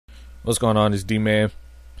What's going on? It's D-Man.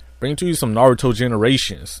 Bringing to you some Naruto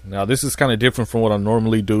Generations. Now, this is kind of different from what I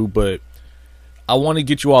normally do, but I want to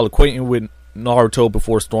get you all acquainted with Naruto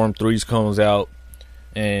before Storm 3 comes out.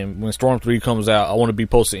 And when Storm 3 comes out, I want to be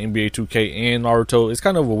posting NBA 2K and Naruto. It's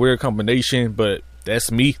kind of a weird combination, but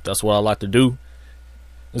that's me. That's what I like to do.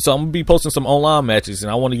 And so I'm going to be posting some online matches,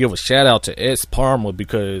 and I want to give a shout out to S. Parma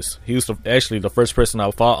because he was actually the first person I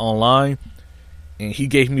fought online. And he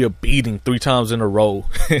gave me a beating 3 times in a row.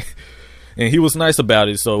 And he was nice about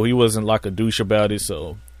it, so he wasn't like a douche about it.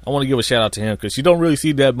 So I want to give a shout out to him because you don't really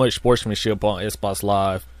see that much sportsmanship on Xbox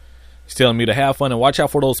Live. He's telling me to have fun and watch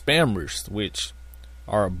out for those spammers, which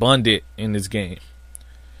are abundant in this game.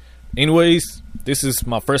 Anyways, this is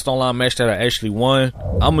my first online match that I actually won.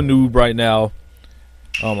 I'm a noob right now.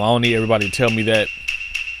 I don't need everybody to tell me that.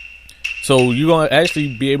 So you're going to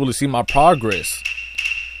actually be able to see my progress,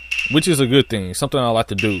 which is a good thing, something I like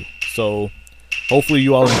to do. So hopefully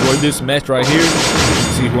you all enjoyed this match right here.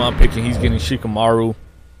 See who I'm picking. He's getting Shikamaru.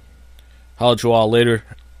 Holla at you all later.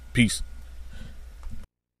 Peace.